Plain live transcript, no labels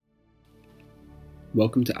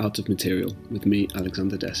Welcome to Out of Material with me,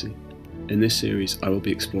 Alexander Desi. In this series, I will be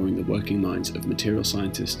exploring the working minds of material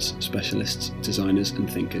scientists, specialists, designers, and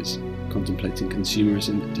thinkers, contemplating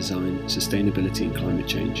consumerism, design, sustainability, and climate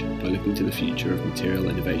change by looking to the future of material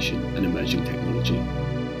innovation and emerging technology.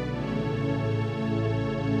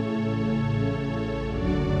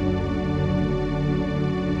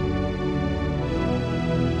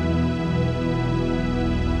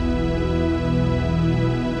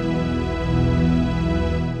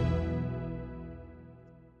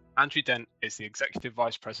 Andrew Dent is the Executive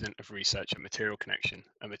Vice President of Research at Material Connection,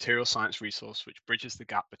 a material science resource which bridges the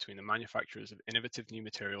gap between the manufacturers of innovative new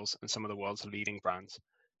materials and some of the world's leading brands.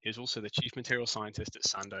 He is also the Chief Material Scientist at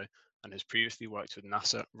Sando and has previously worked with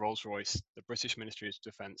NASA, Rolls-Royce, the British Ministry of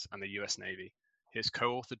Defence and the US Navy. He has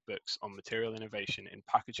co-authored books on material innovation in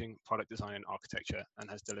packaging, product design and architecture and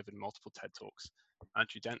has delivered multiple TED Talks.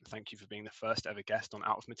 Andrew Dent, thank you for being the first ever guest on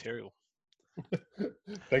Out of Material.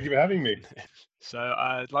 Thank you for having me. So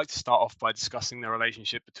I'd like to start off by discussing the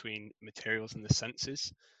relationship between materials and the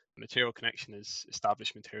senses. Material Connection has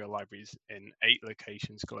established material libraries in 8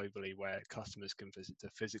 locations globally where customers can visit to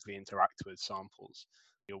physically interact with samples.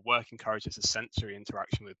 Your work encourages a sensory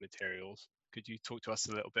interaction with materials. Could you talk to us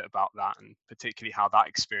a little bit about that and particularly how that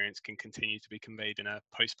experience can continue to be conveyed in a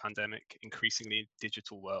post-pandemic, increasingly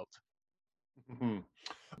digital world?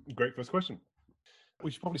 Great first question. We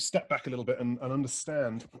should probably step back a little bit and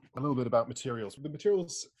understand a little bit about materials. The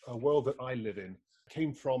materials world that I live in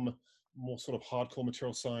came from more sort of hardcore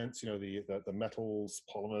material science, the metals,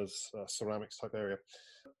 polymers, ceramics type area.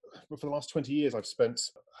 But for the last 20 years, I've spent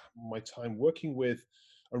my time working with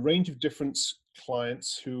a range of different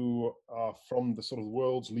clients who are from the sort of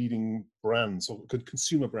world's leading brands or good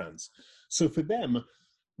consumer brands. So for them,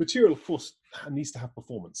 material, of course, needs to have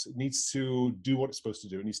performance. It needs to do what it's supposed to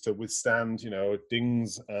do. It needs to withstand,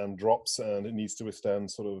 dings and drops, and it needs to withstand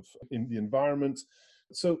sort of in the environment.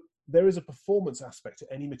 So there is a performance aspect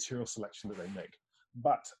to any material selection that they make.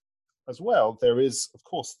 But as well, there is, of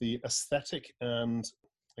course, the aesthetic and,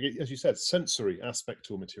 as you said, sensory aspect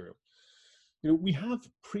to a material. We have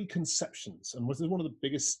preconceptions, and this is one of the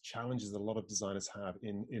biggest challenges that a lot of designers have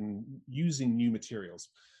in using new materials.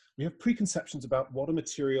 We have preconceptions about what a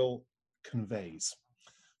material conveys.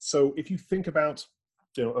 So if you think about,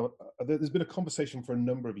 there's been a conversation for a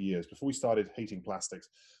number of years before we started hating plastics,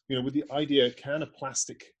 with the idea, can a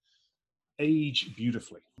plastic age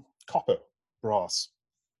beautifully? Copper, brass,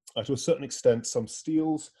 to a certain extent, some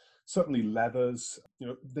steels, certainly leathers,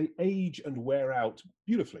 they age and wear out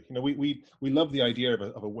beautifully. We love the idea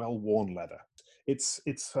of a well-worn leather. Its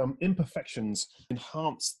imperfections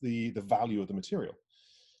enhance the value of the material.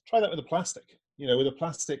 Try that with a plastic. With a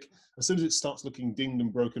plastic, as soon as it starts looking dinged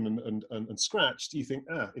and broken and scratched, you think,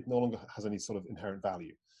 it no longer has any sort of inherent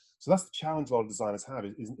value. So that's the challenge a lot of designers have,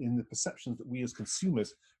 is in the perceptions that we as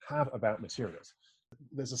consumers have about materials.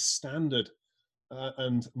 There's a standard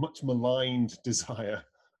and much maligned desire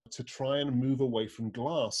to try and move away from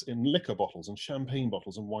glass in liquor bottles and champagne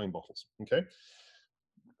bottles and wine bottles. Okay,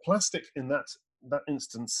 plastic in that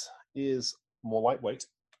instance is more lightweight.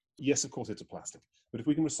 Yes, of course, it's a plastic. But if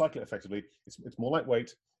we can recycle it effectively, it's more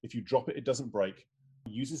lightweight. If you drop it, it doesn't break.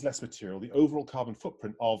 It uses less material. The overall carbon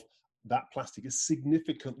footprint of that plastic is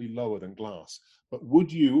significantly lower than glass. But would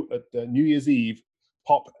you, at New Year's Eve,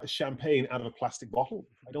 pop a champagne out of a plastic bottle?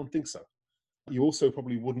 I don't think so. You also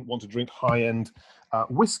probably wouldn't want to drink high-end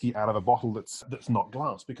whiskey out of a bottle that's not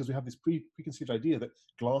glass, because we have this preconceived idea that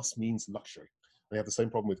glass means luxury. We have the same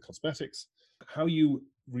problem with cosmetics. How you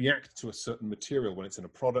react to a certain material when it's in a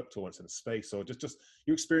product or when it's in a space, or just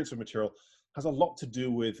your experience with material has a lot to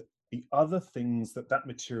do with the other things that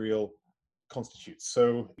material constitutes.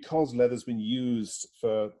 So because leather's been used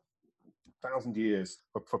for 1,000 years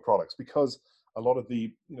for products, because a lot of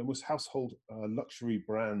the most household luxury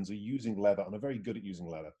brands are using leather and are very good at using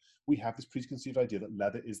leather, we have this preconceived idea that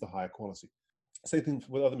leather is the higher quality. Same thing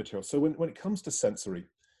with other materials. So when it comes to sensory,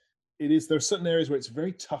 there are certain areas where it's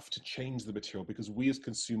very tough to change the material, because we as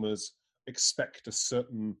consumers expect a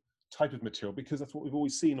certain type of material because that's what we've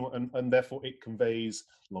always seen, and therefore it conveys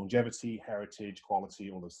longevity, heritage, quality,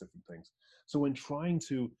 all those different things. So when trying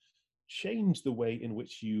to change the way in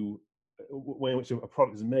which a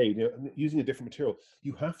product is made, using a different material,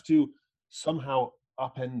 you have to somehow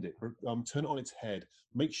upend it, or turn it on its head,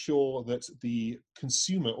 make sure that the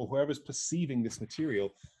consumer or whoever's perceiving this material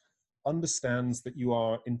understands that you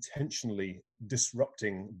are intentionally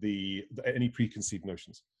disrupting any preconceived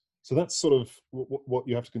notions. So that's sort of what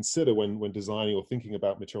you have to consider when designing or thinking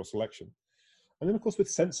about material selection. And then, of course, with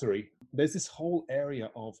sensory, there's this whole area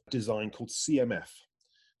of design called CMF.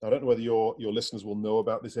 I don't know whether your listeners will know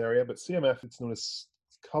about this area, but CMF, it's known as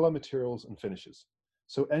color, materials, and finishes.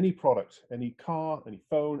 So any product, any car, any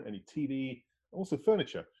phone, any TV, also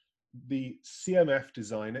furniture, the CMF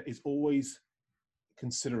designer is always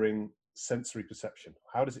considering sensory perception.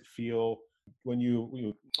 How does it feel when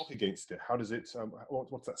you knock against it? How does it?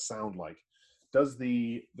 What's that sound like? Does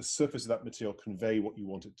the surface of that material convey what you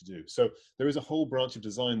want it to do? So there is a whole branch of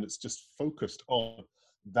design that's just focused on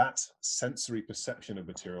that sensory perception of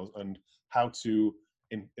materials and how to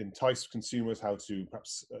entice consumers, how to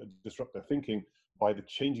perhaps disrupt their thinking by the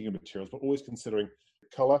changing of materials, but always considering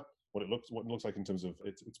color, what it looks like in terms of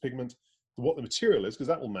its pigment, what the material is, because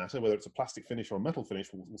that will matter. Whether it's a plastic finish or a metal finish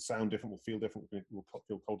will sound different, will feel different, will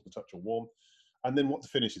feel cold to the touch or warm. And then what the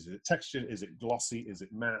finish is. Is it textured? Is it glossy? Is it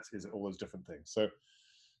matte? Is it all those different things? So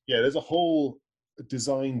yeah, there's a whole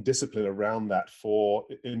design discipline around that for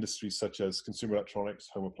industries such as consumer electronics,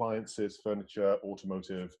 home appliances, furniture,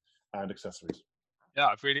 automotive, and accessories. Yeah,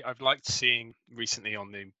 I've liked seeing recently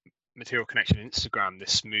on the Material Connection Instagram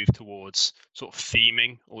this move towards sort of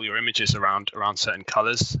theming all your images around certain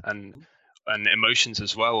colors and emotions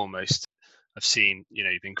as well. Almost, I've seen,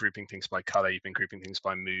 you've been grouping things by color, you've been grouping things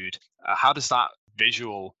by mood. How does that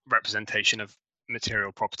visual representation of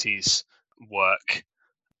material properties work?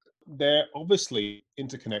 They're obviously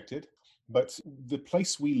interconnected, but the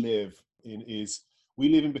place we live in is we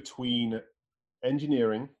live in between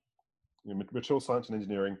engineering, material science and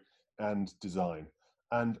engineering, and design.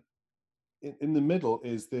 And in the middle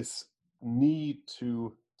is this need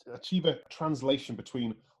to achieve a translation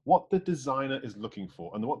between what the designer is looking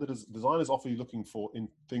for and what the designer is often looking for in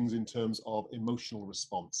things in terms of emotional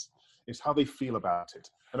response. It's how they feel about it.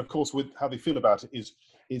 And of course, with how they feel about it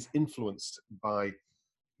is influenced by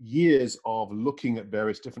years of looking at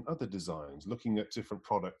various different other designs, looking at different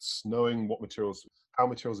products, knowing how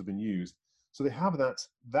materials have been used. So they have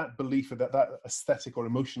that belief, that aesthetic or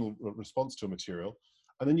emotional response to a material.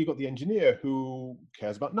 And then you've got the engineer who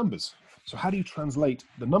cares about numbers. So how do you translate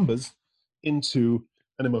the numbers into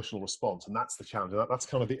an emotional response? And that's the challenge. That's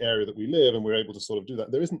kind of the area that we live, and we're able to sort of do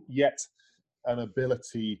that. There isn't yet an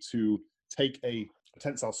ability to take a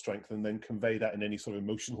tensile strength and then convey that in any sort of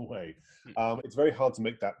emotional way. It's very hard to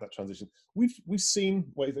make that transition. We've seen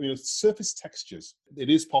ways, surface textures.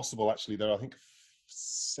 It is possible, actually. There are, I think,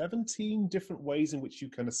 17 different ways in which you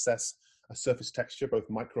can assess a surface texture, both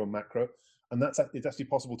micro and macro. And it's actually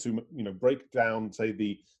possible to break down, say,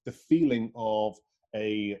 the feeling of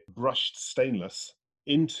a brushed stainless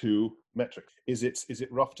into metric. Is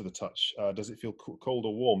it rough to the touch? Does it feel cold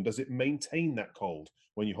or warm? Does it maintain that cold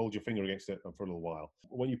when you hold your finger against it for a little while?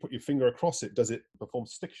 When you put your finger across it, does it perform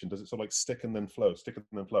stiction? Does it sort of like stick and then flow,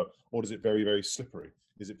 or does it very, very slippery?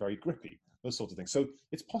 Is it very grippy? Those sorts of things. So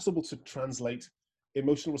it's possible to translate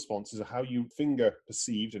emotional responses of how your finger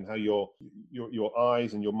perceived and how your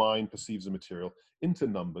eyes and your mind perceives the material into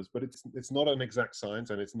numbers, but it's not an exact science,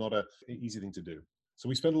 and it's not an easy thing to do. So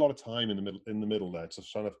we spend a lot of time in the middle there, to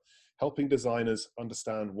kind of helping designers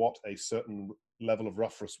understand what a certain level of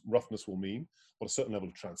roughness will mean, what a certain level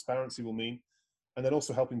of transparency will mean, and then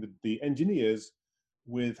also helping the engineers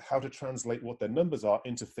with how to translate what their numbers are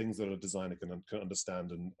into things that a designer can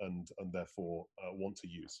understand and therefore want to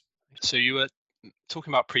use. So you were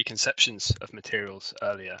talking about preconceptions of materials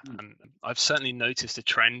earlier, and I've certainly noticed a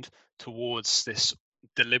trend towards this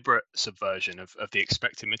deliberate subversion of the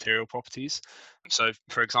expected material properties. So,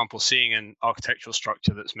 for example, seeing an architectural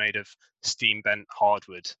structure that's made of steam bent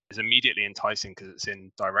hardwood is immediately enticing because it's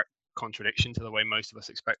in direct contradiction to the way most of us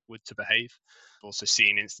expect wood to behave. I've also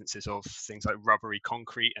seen instances of things like rubbery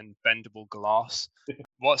concrete and bendable glass.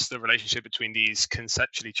 What's the relationship between these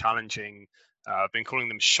conceptually challenging, I've been calling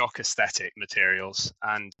them shock aesthetic materials,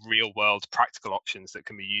 and real world practical options that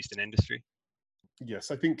can be used in industry?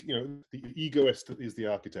 Yes, I think the egoist is the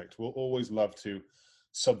architect. Will always love to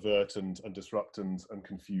subvert and disrupt and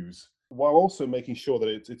confuse, while also making sure that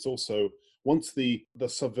it's also, once the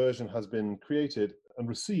subversion has been created and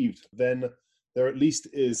received, then there at least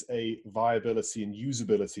is a viability and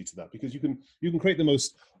usability to that, because you can create the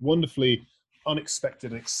most wonderfully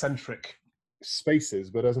unexpected and eccentric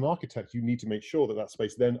spaces, but as an architect you need to make sure that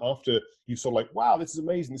space, then after you sort of like, wow, this is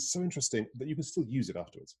amazing, this is so interesting, that you can still use it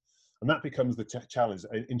afterwards. And that becomes the challenge.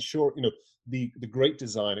 Ensure the great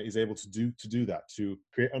designer is able to do that, to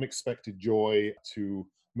create unexpected joy, to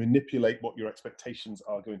manipulate what your expectations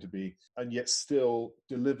are going to be, and yet still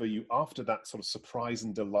deliver you, after that sort of surprise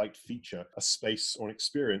and delight feature, a space or an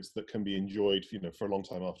experience that can be enjoyed for a long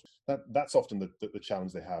time after. That's often the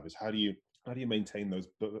challenge they have, is how do you maintain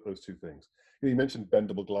those two things. You mentioned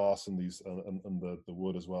bendable glass and these and the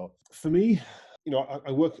wood as well. For me,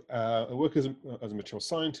 I work as a material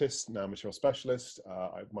scientist, now a material specialist.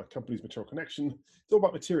 My company's Material Connection. It's all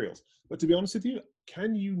about materials. But to be honest with you,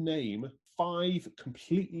 can you name 5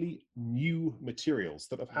 completely new materials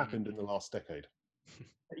that have happened in the last decade?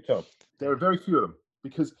 There are very few of them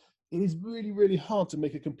because it is really, really hard to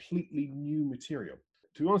make a completely new material.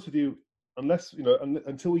 To be honest with you,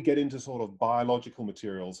 until we get into sort of biological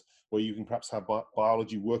materials where you can perhaps have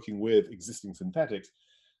biology working with existing synthetics,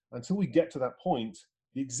 until we get to that point,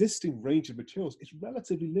 the existing range of materials is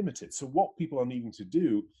relatively limited. So what people are needing to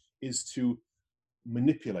do is to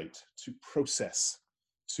manipulate, to process,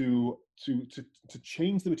 to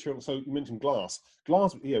change the material. So you mentioned glass.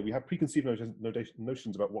 Glass, yeah, we have preconceived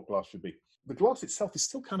notions about what glass should be. The glass itself is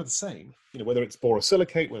still kind of the same. Whether it's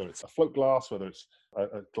borosilicate, whether it's a float glass, whether it's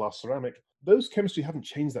a glass ceramic, those chemistry haven't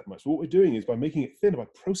changed that much. What we're doing is by making it thinner, by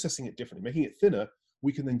processing it differently, making it thinner,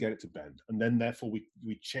 we can then get it to bend, and then therefore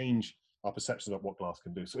we change our perceptions about what glass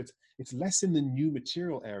can do. So it's less in the new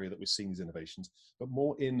material area that we're seeing these innovations, but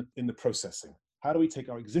more in the processing. How do we take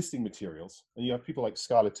our existing materials? And you have people like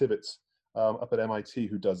Skylar Tivitz up at MIT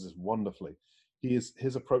who does this wonderfully.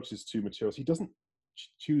 His approaches to materials, he doesn't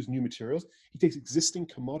choose new materials. He takes existing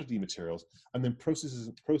commodity materials and then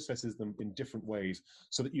processes them in different ways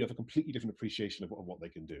so that you have a completely different appreciation of what they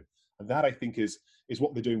can do. And that, I think, is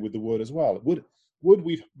what they're doing with the wood as well. Wood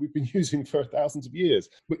we've been using for thousands of years,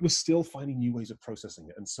 but we're still finding new ways of processing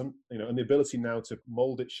it, and the ability now to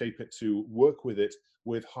mold it, shape it, to work with it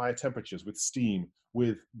with higher temperatures, with steam,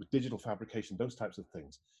 with digital fabrication, those types of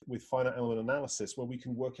things, with finite element analysis, where we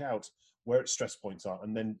can work out where its stress points are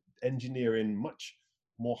and then engineer in much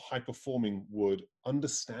more high-performing wood,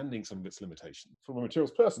 understanding some of its limitations. From a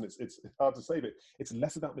materials person, it's hard to say, but it's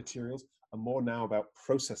less about materials and more now about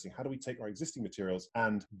processing. How do we take our existing materials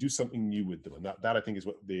and do something new with them? And that I think is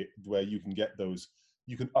where you can get those,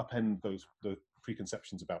 you can upend the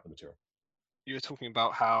preconceptions about the material. You were talking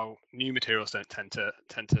about how new materials don't tend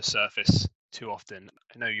to surface too often.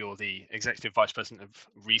 I know you're the executive vice president of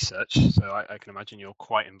research, so I can imagine you're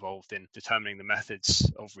quite involved in determining the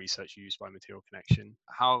methods of research used by Material Connection.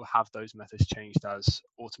 How have those methods changed as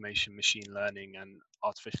automation, machine learning, and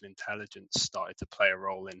artificial intelligence started to play a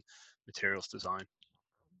role in materials design?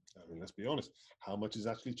 I mean, let's be honest, how much has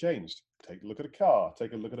actually changed? Take a look at a car,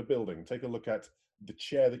 take a look at a building, take a look at the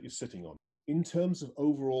chair that you're sitting on. In terms of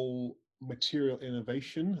overall material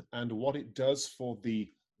innovation and what it does for the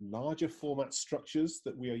larger format structures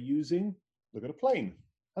that we are using, look at a plane.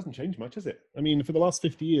 Hasn't changed much, has it? I mean, for the last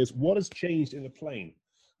 50 years, what has changed in a plane?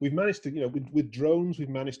 We've managed to, with drones, we've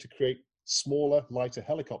managed to create smaller, lighter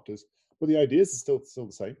helicopters, but the ideas are still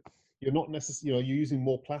the same. You're not necessarily, you're using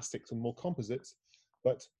more plastics and more composites,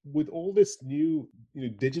 but with all this new,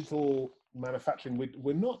 digital manufacturing,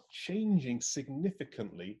 we're not changing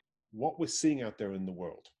significantly what we're seeing out there in the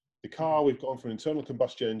world. The car, we've gone from an internal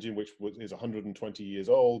combustion engine, which is 120 years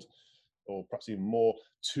old, or perhaps even more,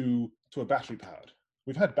 to a battery powered.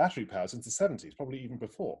 We've had battery power since the 70s, probably even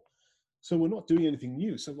before. So we're not doing anything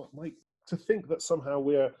new. So to think that somehow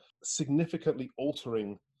we're significantly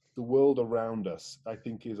altering the world around us, I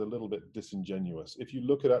think, is a little bit disingenuous. If you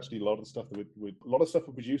look at actually a lot of the stuff that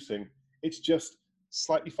we're producing, it's just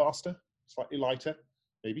slightly faster, slightly lighter,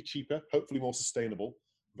 maybe cheaper, hopefully more sustainable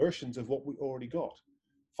versions of what we already got.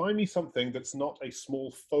 Find me something that's not a small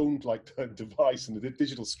phone-like device and a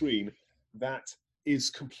digital screen that is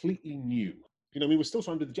completely new. We're still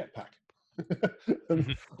trying to do the jetpack.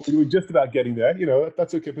 We're just about getting there.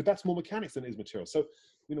 That's okay, but that's more mechanics than it is material. So,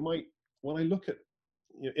 when I look at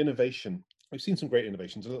innovation, we've seen some great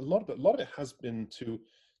innovations. A lot of it has been to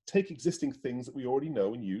take existing things that we already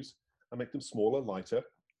know and use and make them smaller, lighter,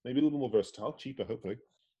 maybe a little more versatile, cheaper, hopefully.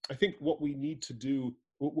 I think what we need to do,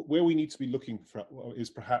 where we need to be looking for, is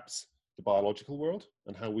perhaps the biological world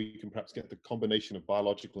and how we can perhaps get the combination of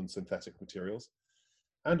biological and synthetic materials,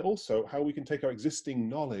 and also how we can take our existing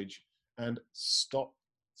knowledge and stop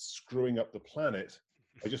screwing up the planet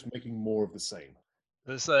by just making more of the same.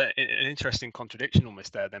 There's an interesting contradiction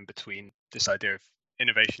almost there then between this idea of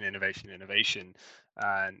innovation,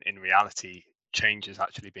 and in reality, change is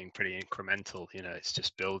actually being pretty incremental. It's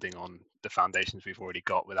just building on the foundations we've already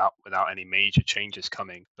got without any major changes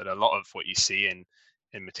coming. But a lot of what you see in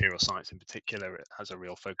material science in particular, it has a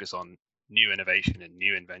real focus on new innovation and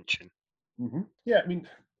new invention. Mm-hmm. Yeah, I mean,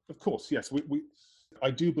 of course, yes. I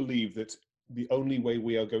do believe that the only way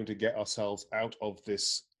we are going to get ourselves out of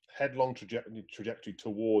this headlong trajectory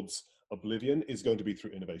towards oblivion is going to be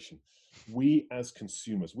through innovation. We as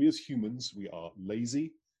consumers, we as humans, we are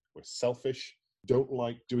lazy, we're selfish, don't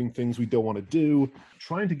like doing things we don't want to do,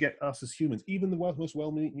 trying to get us as humans, even the most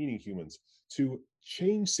well-meaning humans, to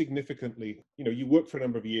change significantly. You work for a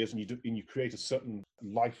number of years and you create a certain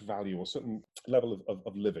life value or certain level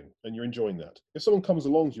of living, and you're enjoying that. If someone comes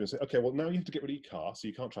along to you and say, okay, well, now you have to get rid of your car, so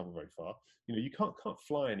you can't travel very far. You can't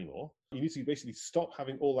fly anymore. You need to basically stop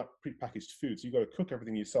having all that prepackaged food. So you've got to cook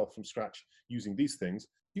everything yourself from scratch using these things.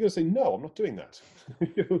 You're going to say, no, I'm not doing that.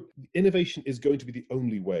 Innovation is going to be the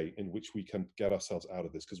only way in which we can get ourselves out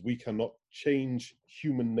of this, because we cannot change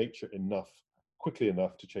human nature quickly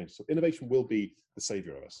enough to change. So innovation will be the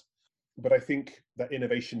savior of us. But I think that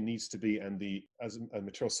innovation needs to be, and as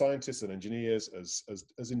material scientists and engineers,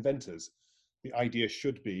 as inventors, the idea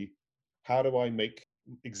should be, how do I make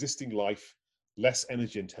existing life less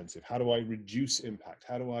energy intensive? How do I reduce impact?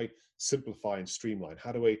 How do I simplify and streamline?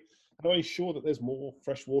 How do I ensure that there's more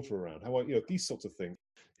fresh water around? These sorts of things.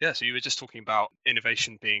 Yeah, so you were just talking about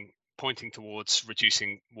innovation pointing towards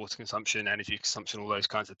reducing water consumption, energy consumption, all those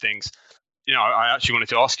kinds of things. I actually wanted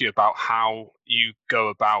to ask you about how you go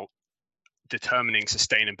about determining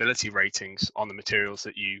sustainability ratings on the materials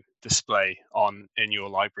that you display in your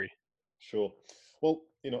library. Sure. Well,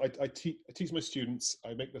 I teach my students,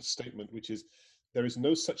 I make this statement, which is, there is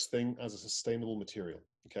no such thing as a sustainable material.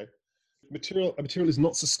 Okay. A material is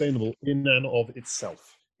not sustainable in and of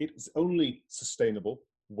itself. It is only sustainable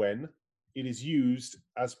when it is used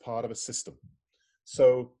as part of a system.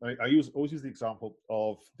 So I always use the example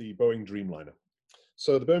of the Boeing Dreamliner.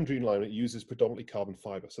 So the Boeing Dreamliner uses predominantly carbon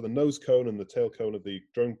fiber. So the nose cone and the tail cone of the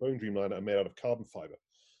Boeing Dreamliner are made out of carbon fiber.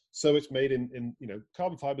 So it's made in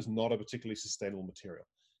carbon fiber is not a particularly sustainable material.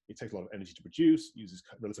 It takes a lot of energy to produce, uses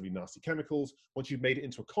relatively nasty chemicals. Once you've made it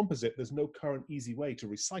into a composite, there's no current easy way to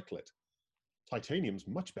recycle it. Titanium's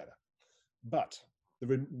much better. But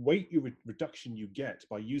the weight reduction you get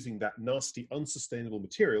by using that nasty, unsustainable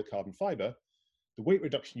material, carbon fiber, the weight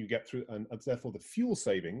reduction you get through, and therefore the fuel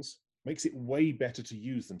savings, makes it way better to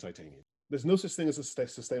use than titanium. There's no such thing as a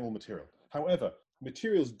sustainable material. However,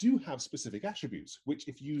 materials do have specific attributes, which,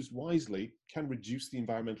 if used wisely, can reduce the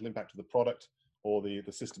environmental impact of the product or the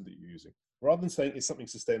system that you're using. Rather than saying, is something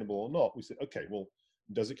sustainable or not, we say, okay, well,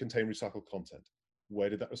 does it contain recycled content? Where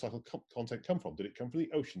did that recycled content come from? Did it come from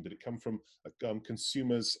the ocean? Did it come from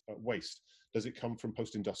consumers' waste? Does it come from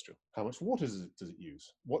post-industrial? How much water does it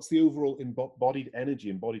use? What's the overall embodied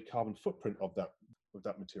carbon footprint of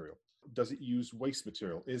that material? Does it use waste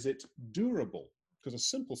material? Is it durable? Because a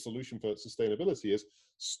simple solution for sustainability is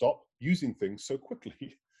stop using things so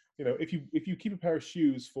quickly. If you keep a pair of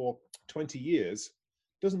shoes for 20 years,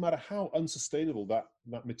 doesn't matter how unsustainable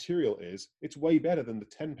that material is, it's way better than the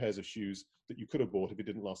 10 pairs of shoes that you could have bought if it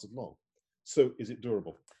didn't last as long. So is it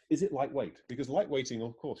durable? Is it lightweight? Because lightweighting,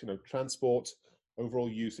 of course, transport, overall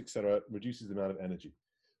use, etc., reduces the amount of energy.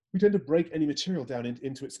 We tend to break any material down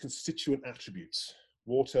into its constituent attributes: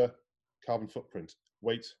 water, carbon footprint,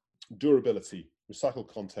 weight, durability, recycled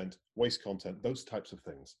content, waste content, those types of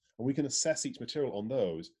things. And we can assess each material on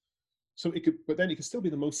those. So it could still be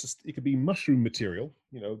it could be mushroom material,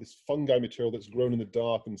 this fungi material that's grown in the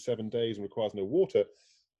dark in 7 days and requires no water,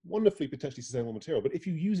 wonderfully potentially sustainable material. But if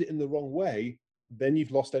you use it in the wrong way, then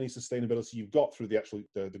you've lost any sustainability you've got through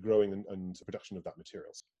the growing and production of that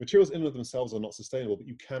material. Materials in and of themselves are not sustainable, but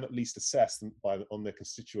you can at least assess them on their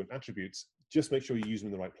constituent attributes. Just make sure you use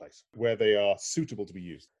them in the right place, where they are suitable to be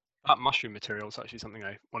used. That mushroom material is actually something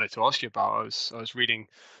I wanted to ask you about. I was reading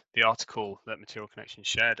the article that Material Connection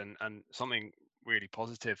shared, and something really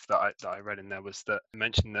positive that I read in there was that it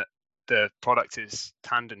mentioned that the product is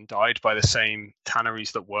tanned and dyed by the same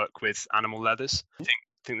tanneries that work with animal leathers. I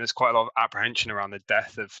think there's quite a lot of apprehension around the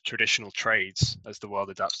death of traditional trades as the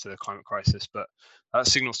world adapts to the climate crisis, but that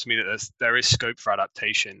signals to me that there is scope for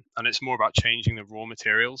adaptation, and it's more about changing the raw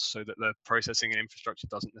materials so that the processing and infrastructure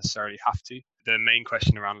doesn't necessarily have to. The main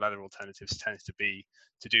question around leather alternatives tends to be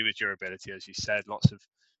to do with durability. As you said, lots of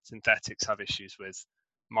synthetics have issues with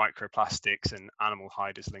microplastics, and animal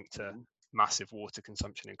hide is linked to massive water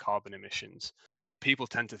consumption and carbon emissions. People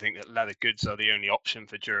tend to think that leather goods are the only option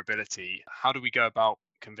for durability. How do we go about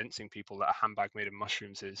convincing people that a handbag made of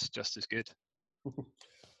mushrooms is just as good?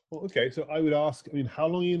 Well, okay, so I would ask, how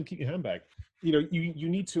long are you going to keep your handbag? You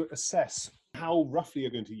need to assess how roughly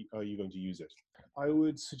are you going to use it. I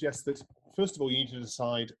would suggest that, first of all, you need to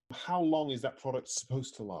decide how long is that product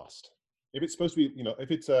supposed to last. If it's supposed to be,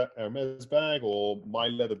 if it's a Hermes bag or my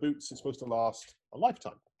leather boots, it's supposed to last a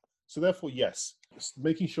lifetime. So therefore, yes,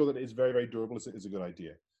 making sure that it's very, very durable is a good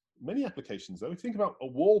idea. Many applications, though, if you think about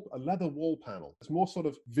a leather wall panel, it's more sort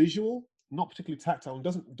of visual, not particularly tactile,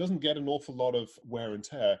 and doesn't get an awful lot of wear and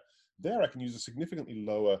tear. there I can use a significantly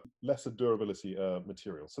lower, lesser durability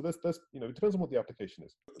material. So there's, it depends on what the application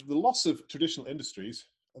is. The loss of traditional industries,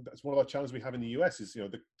 that's one of our challenges we have in the US is,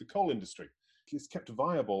 the coal industry. It's kept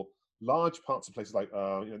viable large parts of places like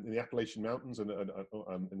in the Appalachian Mountains and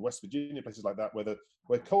in West Virginia, places like that,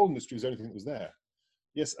 where coal industry was the only thing that was there.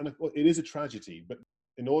 Yes, and it is a tragedy, but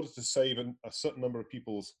in order to save a certain number of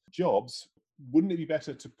people's jobs, wouldn't it be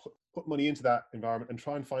better to put money into that environment and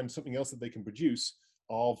try and find something else that they can produce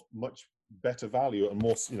of much better value and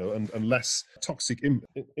more, and less toxic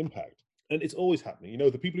impact? And it's always happening.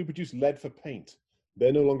 The people who produce lead for paint,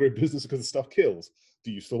 they're no longer in business because the stuff kills.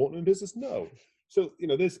 Do you still want them in business? No. So,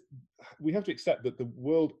 we have to accept that the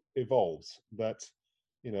world evolves, that,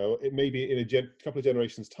 it may be in a couple of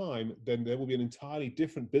generations' time, then there will be an entirely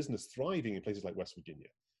different business thriving in places like West Virginia,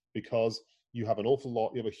 because you have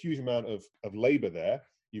you have a huge amount of labor there.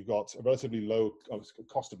 You've got a relatively low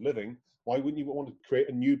cost of living. Why wouldn't you want to create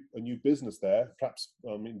a new business there? Perhaps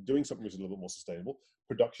doing something which is a little bit more sustainable,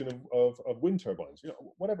 production of wind turbines,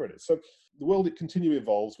 whatever it is. So the world, it continually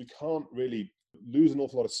evolves. We can't really lose an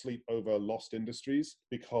awful lot of sleep over lost industries,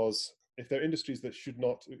 because if they're industries that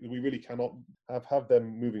we really cannot have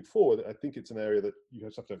them moving forward, I think it's an area that you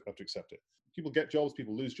just have to accept it. People get jobs,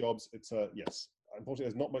 people lose jobs. It's yes. Unfortunately,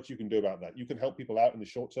 there's not much you can do about that. You can help people out in the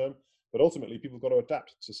short term, but ultimately people have got to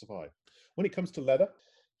adapt to survive. When it comes to leather,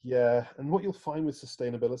 yeah, and what you'll find with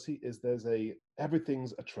sustainability is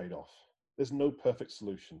everything's a trade-off. There's no perfect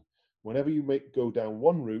solution. Whenever you go down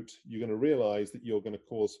one route, you're going to realize that you're going to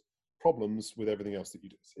cause problems with everything else that you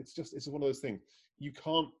do. It's one of those things. You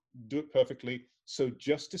can't do it perfectly. So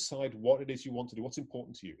just decide what it is you want to do. What's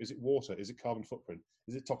important to you? Is it water? Is it carbon footprint?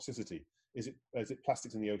 Is it toxicity? Is it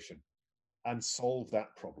plastics in the ocean? And solve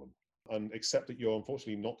that problem. And accept that you're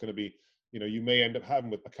unfortunately not going to be, you may end up having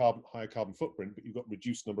with a higher carbon footprint, but you've got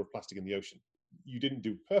reduced number of plastic in the ocean. You didn't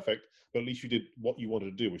do perfect, but at least you did what you wanted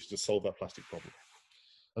to do, which is to solve that plastic problem.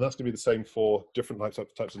 And that's going to be the same for different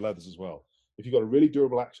types of leathers as well. If you've got a really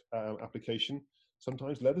durable application,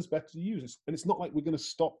 sometimes leather's better to use. And it's not like we're going to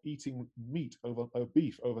stop eating meat over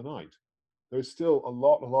beef overnight. There is still a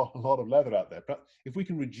lot of leather out there. But if we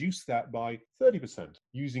can reduce that by 30%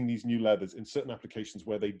 using these new leathers in certain applications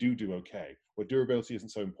where they do okay, where durability isn't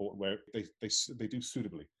so important, where they do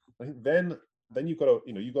suitably, I think then you've got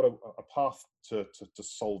a path to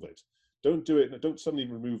solve it. Don't do it. Don't suddenly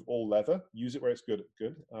remove all leather. Use it where it's good,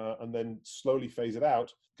 and then slowly phase it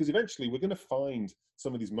out. Because eventually, we're going to find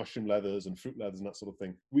some of these mushroom leathers and fruit leathers and that sort of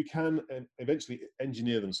thing. We can eventually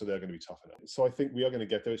engineer them so they're going to be tough enough. So I think we are going to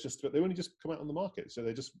get there. It's just that they've only just come out on the market, so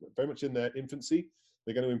they're just very much in their infancy.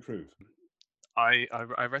 They're going to improve. I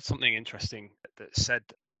read something interesting that said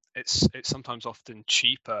it's sometimes often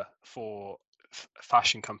cheaper for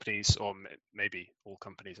fashion companies, or maybe all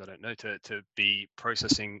companies, I don't know, to be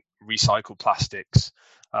processing recycled plastics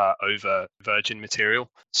over virgin material.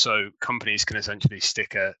 So companies can essentially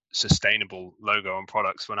stick a sustainable logo on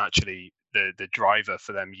products when actually the driver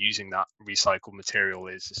for them using that recycled material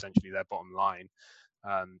is essentially their bottom line.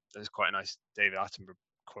 There's quite a nice David Attenborough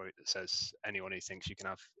quote that says, anyone who thinks you can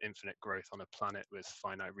have infinite growth on a planet with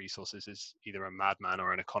finite resources is either a madman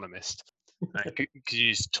or an economist. Could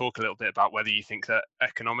you just talk a little bit about whether you think that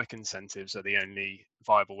economic incentives are the only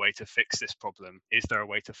viable way to fix this problem? Is there a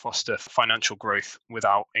way to foster financial growth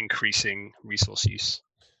without increasing resource use?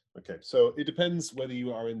 Okay, so it depends whether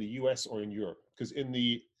you are in the US or in Europe, because in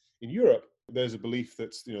Europe, there's a belief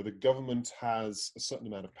that the government has a certain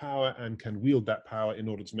amount of power and can wield that power in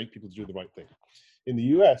order to make people do the right thing. In the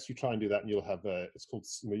US, you try and do that, and you'll have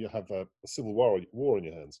you'll have a civil war in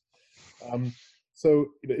your hands. So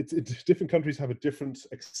different countries have a different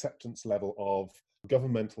acceptance level of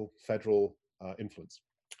governmental federal influence.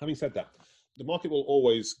 Having said that, the market will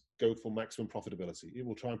always go for maximum profitability. It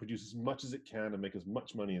will try and produce as much as it can and make as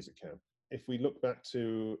much money as it can. If we look back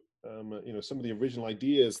to some of the original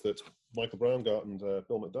ideas that Michael Braungart and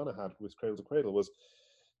Bill McDonough had with Cradle to Cradle, was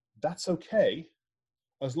that's okay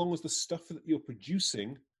as long as the stuff that you're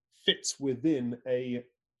producing fits within a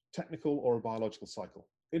technical or a biological cycle.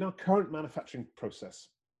 In our current manufacturing process,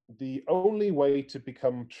 the only way to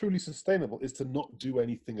become truly sustainable is to not do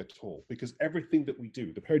anything at all, because everything that we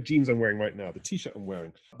do, the pair of jeans I'm wearing right now, the t-shirt I'm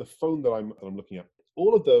wearing, the phone that I'm looking at,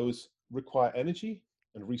 all of those require energy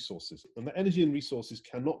and resources, and the energy and resources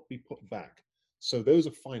cannot be put back. So those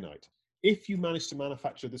are finite. If you manage to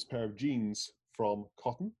manufacture this pair of jeans from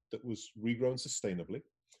cotton that was regrown sustainably,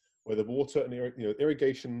 where the water and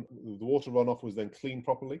irrigation, the water runoff was then cleaned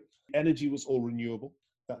properly, energy was all renewable,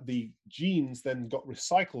 that the jeans then got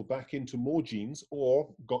recycled back into more jeans or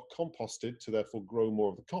got composted to therefore grow more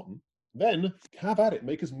of the cotton, then have at it.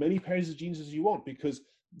 Make as many pairs of jeans as you want, because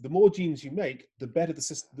The more genes you make, the better the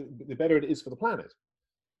system, the better it is for the planet,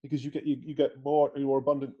 because you get more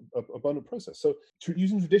abundant process. So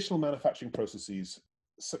using traditional manufacturing processes,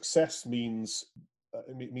 success means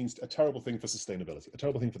it means a terrible thing for sustainability, a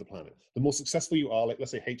terrible thing for the planet. The more successful you are, like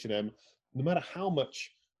let's say H&M, no matter how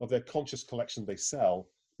much of their conscious collection they sell,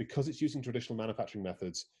 because it's using traditional manufacturing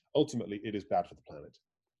methods, ultimately it is bad for the planet.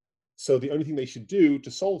 So the only thing they should do to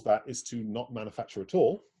solve that is to not manufacture at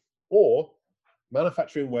all, or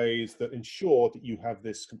manufacture in ways that ensure that you have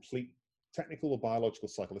this complete technical or biological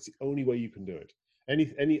cycle. That's the only way you can do it.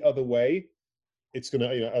 Any other way, it's going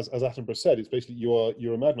to, as Attenborough said, it's basically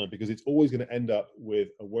you're a madman, because it's always going to end up with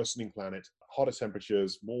a worsening planet, hotter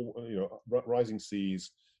temperatures, more rising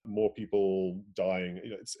seas, more people dying.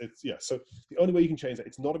 So the only way you can change that,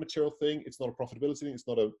 it's not a material thing, it's not a profitability thing, it's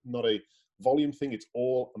not a volume thing, it's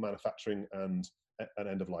all a manufacturing and an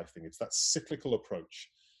end of life thing. It's that cyclical approach,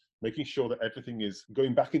 making sure that everything is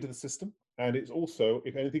going back into the system, and it's also,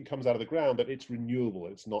 if anything comes out of the ground, that it's renewable,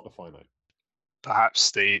 it's not a finite. Perhaps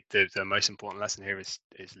the most important lesson here is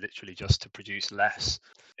literally just to produce less.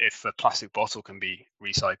 If a plastic bottle can be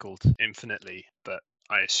recycled infinitely, but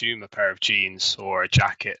I assume a pair of jeans or a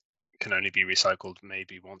jacket can only be recycled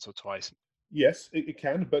maybe once or twice. Yes, it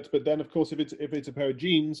can, but then of course, if it's a pair of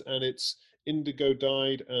jeans and it's indigo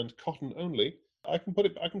dyed and cotton only, I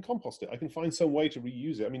can compost it. I can find some way to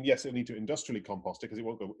reuse it. I mean, yes, I need to industrially compost it because it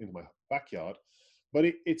won't go into my backyard, but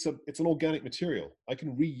it's an organic material. I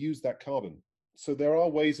can reuse that carbon. So there are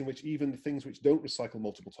ways in which even things which don't recycle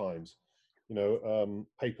multiple times,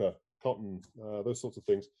 paper, cotton, those sorts of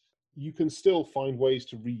things, you can still find ways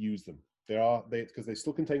to reuse them. Because they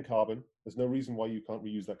still contain carbon. There's no reason why you can't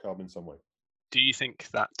reuse that carbon in some way. Do you think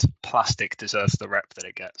that plastic deserves the rep that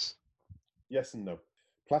it gets? Yes and no.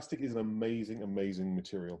 Plastic is an amazing, amazing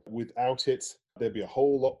material. Without it, there'd be a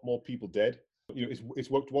whole lot more people dead. It's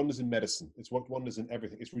worked wonders in medicine. It's worked wonders in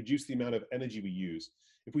everything. It's reduced the amount of energy we use.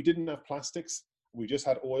 If we didn't have plastics, we just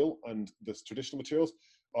had oil and the traditional materials,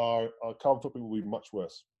 our carbon footprint will be much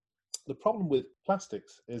worse. The problem with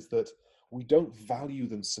plastics is that we don't value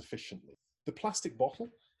them sufficiently. The plastic bottle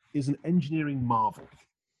is an engineering marvel.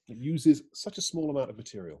 It uses such a small amount of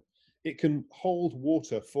material. It can hold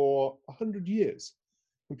water for 100 years,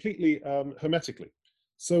 completely hermetically.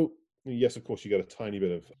 So yes, of course, you get a tiny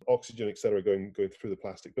bit of oxygen, etc., going through the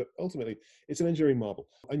plastic, but ultimately it's an engineering marvel.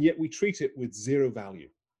 And yet we treat it with zero value.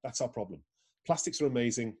 That's our problem. Plastics are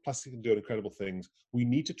amazing. Plastics can do incredible things. We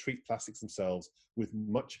need to treat plastics themselves with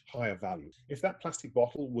much higher value. If that plastic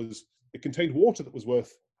bottle it contained water that was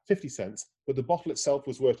worth 50 cents, but the bottle itself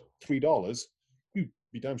was worth $3, you'd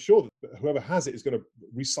be damn sure that whoever has it is going to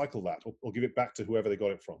recycle that or give it back to whoever they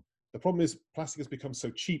got it from. The problem is plastic has become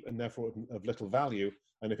so cheap and therefore of little value.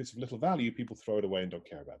 And if it's of little value, people throw it away and don't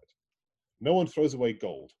care about it. No one throws away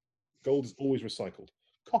gold. Gold is always recycled.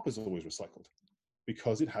 Copper is always recycled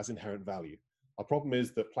because it has inherent value. Our problem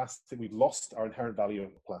is that plastic, we've lost our inherent value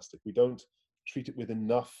of plastic. We don't treat it with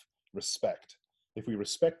enough respect. If we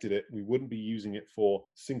respected it, we wouldn't be using it for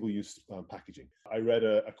single-use packaging. I read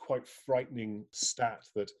a quite frightening stat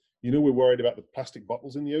that, we're worried about the plastic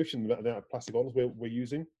bottles in the ocean, the amount of plastic bottles we're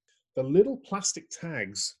using. The little plastic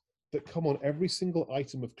tags that come on every single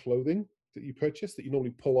item of clothing that you purchase, that you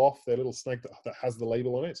normally pull off, their little snag that has the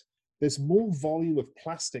label on it, there's more volume of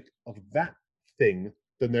plastic of that thing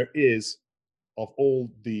than there is of all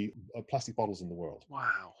the plastic bottles in the world.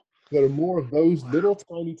 Wow. There are more of those little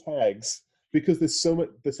tiny tags because there's so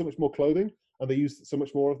much more clothing and they use so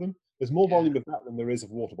much more of them. There's more volume of that than there is of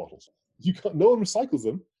water bottles. No one recycles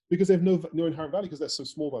them because they have no inherent value because they're so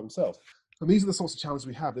small by themselves. And these are the sorts of challenges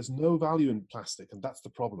we have. There's no value in plastic, and that's the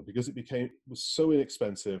problem, because it was so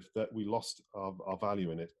inexpensive that we lost our value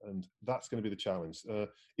in it, and that's going to be the challenge.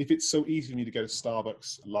 If it's so easy for me to get a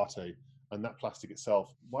Starbucks latte and that plastic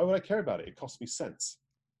itself, why would I care about it? It costs me cents.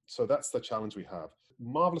 So that's the challenge we have.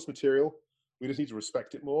 Marvelous material. We just need to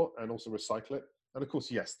respect it more and also recycle it. And of course,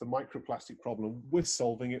 yes, the microplastic problem, we're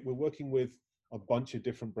solving it. We're working with a bunch of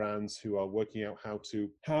different brands who are working out how to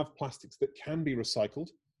have plastics that can be recycled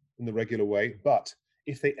in the regular way, but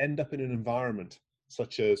if they end up in an environment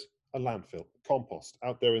such as a landfill, compost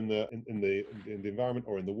out there in the environment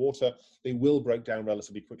or in the water, they will break down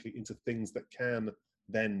relatively quickly into things that can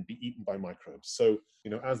then be eaten by microbes. So,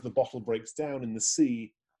 as the bottle breaks down in the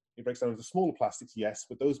sea, it breaks down into smaller plastics, yes,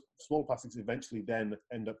 but those smaller plastics eventually then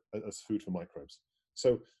end up as food for microbes.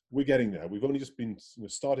 So we're getting there. We've only just been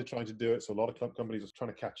started trying to do it, so a lot of companies are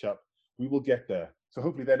trying to catch up. We will get there. So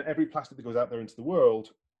hopefully then every plastic that goes out there into the world,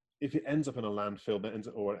 if it ends up in a landfill,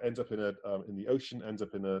 ends up in the ocean, ends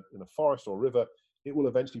up in a forest or a river, it will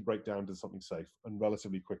eventually break down to something safe, and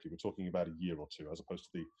relatively quickly. We're talking about a year or two, as opposed to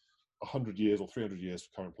the 100 years or 300 years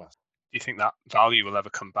for current plastic. Do you think that value will ever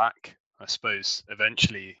come back? I suppose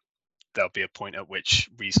eventually there'll be a point at which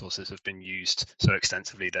resources have been used so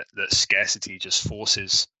extensively that scarcity just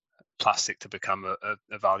forces plastic to become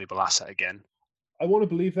a valuable asset again. I want to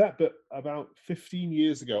believe that, but about 15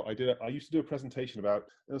 years ago, I used to do a presentation about,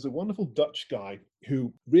 there was a wonderful Dutch guy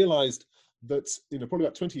who realized that, probably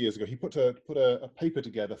about 20 years ago, he put a paper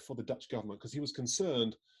together for the Dutch government because he was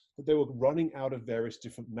concerned that they were running out of various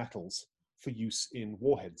different metals for use in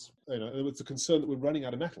warheads. It was a concern that we're running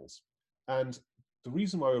out of metals. And the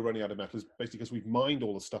reason why we're running out of metal is basically because we've mined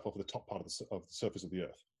all the stuff off of the top part of the surface of the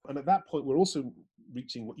Earth. And at that point, we're also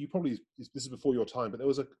reaching what you probably, this is before your time, but there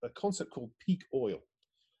was a concept called peak oil.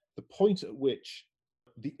 The point at which,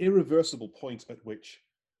 the irreversible point at which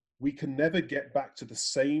we can never get back to the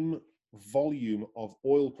same volume of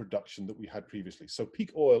oil production that we had previously. So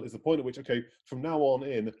peak oil is the point at which, okay, from now on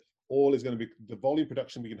in, oil is going to be, the volume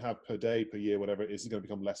production we can have per day, per year, whatever it is going to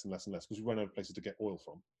become less and less and less because we run out of places to get oil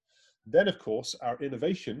from. Then, of course, our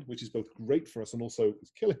innovation, which is both great for us and also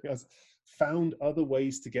is killing us, found other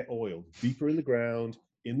ways to get oil deeper in the ground,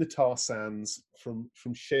 in the tar sands, from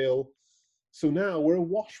shale. So now we're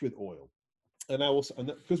awash with oil. And now also, and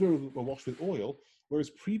because we're awash with oil, whereas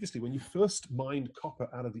previously when you first mined copper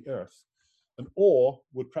out of the earth, an ore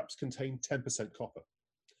would perhaps contain 10% copper.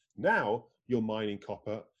 Now you're mining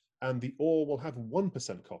copper and the ore will have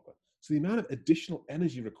 1% copper. So the amount of additional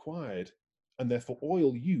energy required and therefore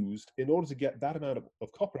oil used in order to get that amount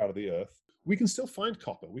of copper out of the earth, we can still find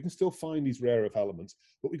copper, we can still find these rare earth elements,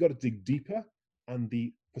 but we've got to dig deeper, and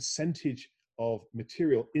the percentage of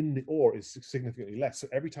material in the ore is significantly less. So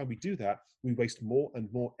every time we do that, we waste more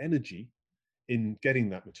and more energy in getting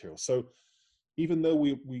that material. So even though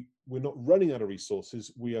we're not running out of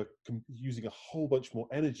resources, we are using a whole bunch more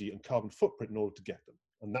energy and carbon footprint in order to get them.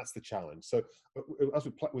 And that's the challenge. So as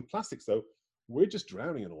with plastics though, we're just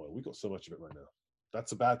drowning in oil. We've got so much of it right now.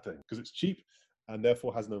 That's a bad thing because it's cheap and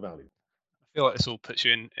therefore has no value. I feel like this all puts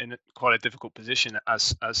you in quite a difficult position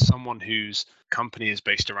as someone whose company is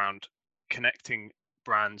based around connecting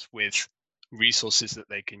brands with resources that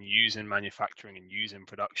they can use in manufacturing and use in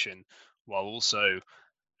production, while also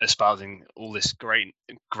espousing all this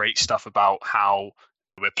great stuff about how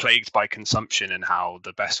we're plagued by consumption and how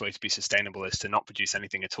the best way to be sustainable is to not produce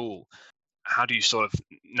anything at all. How do you sort of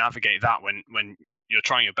navigate that when you're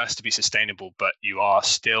trying your best to be sustainable, but you are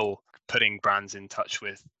still putting brands in touch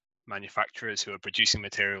with manufacturers who are producing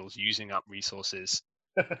materials, using up resources?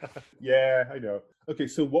 Yeah, I know. Okay,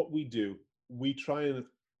 so what we do, we try and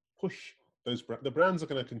push those brands. The brands are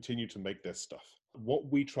going to continue to make their stuff.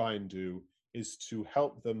 What we try and do is to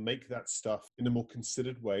help them make that stuff in a more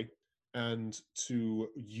considered way and to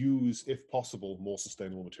use, if possible, more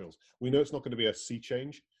sustainable materials. We know it's not going to be a sea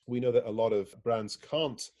change. We know that a lot of brands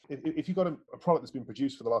can't. If you've got a product that's been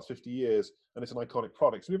produced for the last 50 years and it's an iconic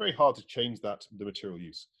product, it's going to be very hard to change the material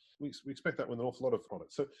use. We expect that with an awful lot of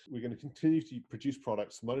products. So we're going to continue to produce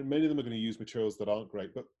products. Many of them are going to use materials that aren't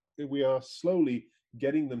great, but we are slowly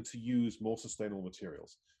getting them to use more sustainable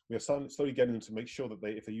materials. We are slowly getting them to make sure that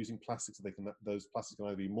if they're using plastics, those plastics can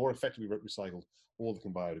either be more effectively recycled or they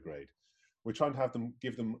can biodegrade. We're trying to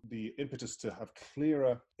give them the impetus to have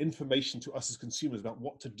clearer information to us as consumers about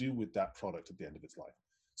what to do with that product at the end of its life.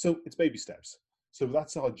 So it's baby steps. So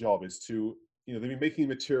that's our job, is to, they've been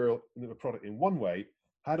making a product in one way.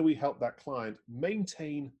 How do we help that client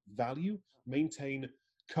maintain value, maintain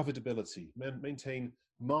covetability, maintain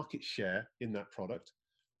market share in that product,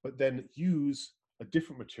 but then use a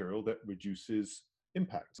different material that reduces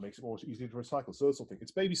impact, makes it more easy to recycle. So that's the thing.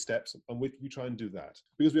 It's baby steps, and we try and do that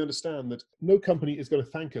because we understand that no company is going to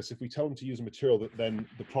thank us if we tell them to use a material that then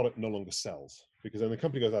the product no longer sells, because then the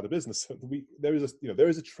company goes out of business. So there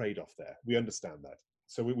is a trade-off there. We understand that.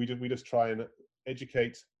 So we just try and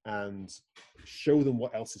educate and show them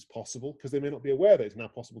what else is possible, because they may not be aware that it's now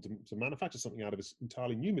possible to manufacture something out of this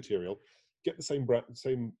entirely new material, get the same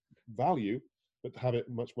value, but have it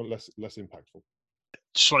much more less impactful.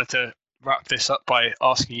 Just wanted to wrap this up by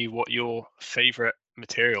asking you what your favorite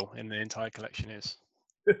material in the entire collection is.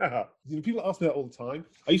 Yeah. People ask me that all the time.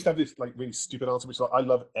 I used to have this really stupid answer, which is I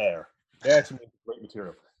love air. Air to me is a great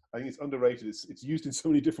material. I think it's underrated. It's used in so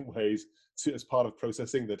many different ways as part of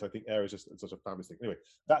processing that I think air is just such a fabulous thing. Anyway,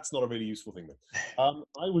 that's not a really useful thing then.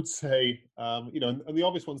 I would say, and the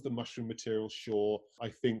obvious one's the mushroom material, sure. I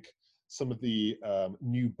think some of the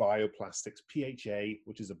new bioplastics, PHA,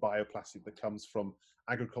 which is a bioplastic that comes from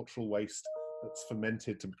agricultural waste that's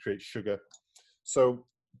fermented to create sugar. So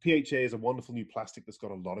PHA is a wonderful new plastic that's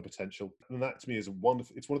got a lot of potential. And that to me is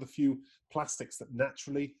it's one of the few plastics that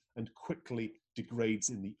naturally and quickly degrades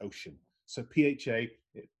in the ocean. So PHA,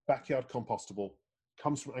 backyard compostable,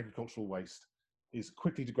 comes from agricultural waste, is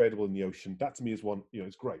quickly degradable in the ocean. That to me is one,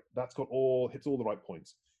 it's great. That's hits all the right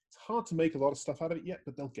points. It's hard to make a lot of stuff out of it yet,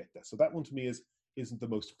 but they'll get there. So that one to me isn't the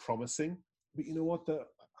most promising. But you know what?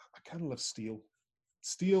 I kind of love steel.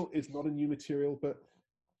 Steel is not a new material, but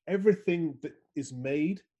everything that is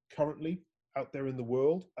made currently out there in the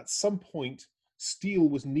world, at some point, steel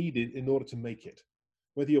was needed in order to make it.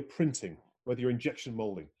 Whether you're printing, whether you're injection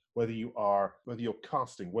molding, whether you're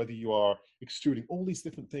casting, whether you are extruding, all these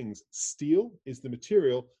different things, steel is the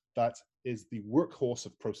material that is the workhorse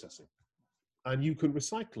of processing. And you can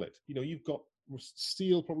recycle it. You've got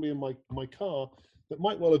steel probably in my car that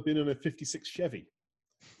might well have been in a 56 Chevy,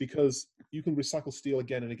 because you can recycle steel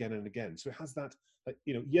again and again and again. So it has that,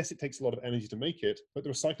 yes, it takes a lot of energy to make it, but the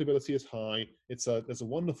recyclability is high. There's a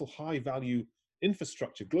wonderful high value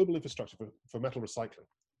infrastructure, global infrastructure for metal recycling.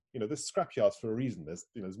 There's scrapyards for a reason.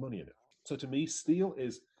 There's money in it. So to me, steel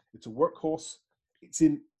it's a workhorse.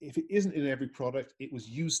 If it isn't in every product, it was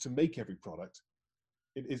used to make every product.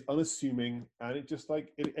 It is unassuming, and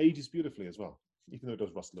it ages beautifully as well, even though it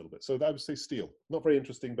does rust a little bit. So I would say steel. Not very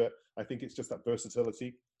interesting, but I think it's just that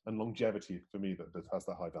versatility and longevity for me that has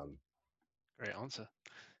that high value. Great answer.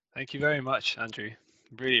 Thank you very much, Andrew.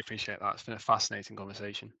 Really appreciate that. It's been a fascinating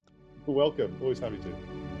conversation. You're welcome. Always happy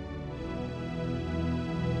to.